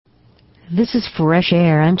This is Fresh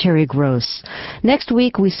Air. I'm Terry Gross. Next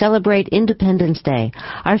week, we celebrate Independence Day.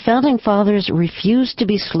 Our founding fathers refused to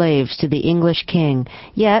be slaves to the English king,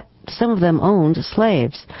 yet some of them owned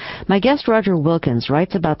slaves. My guest Roger Wilkins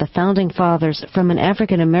writes about the founding fathers from an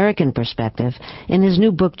African-American perspective in his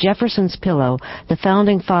new book, Jefferson's Pillow, The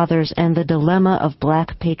Founding Fathers and the Dilemma of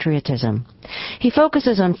Black Patriotism. He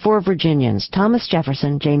focuses on 4 Virginians, Thomas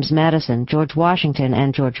Jefferson, James Madison, George Washington,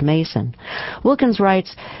 and George Mason. Wilkins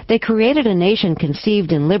writes, they created a nation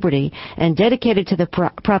conceived in liberty and dedicated to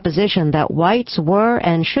the proposition that whites were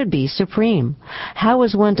and should be supreme. How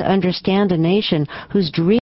is one to understand a nation whose dream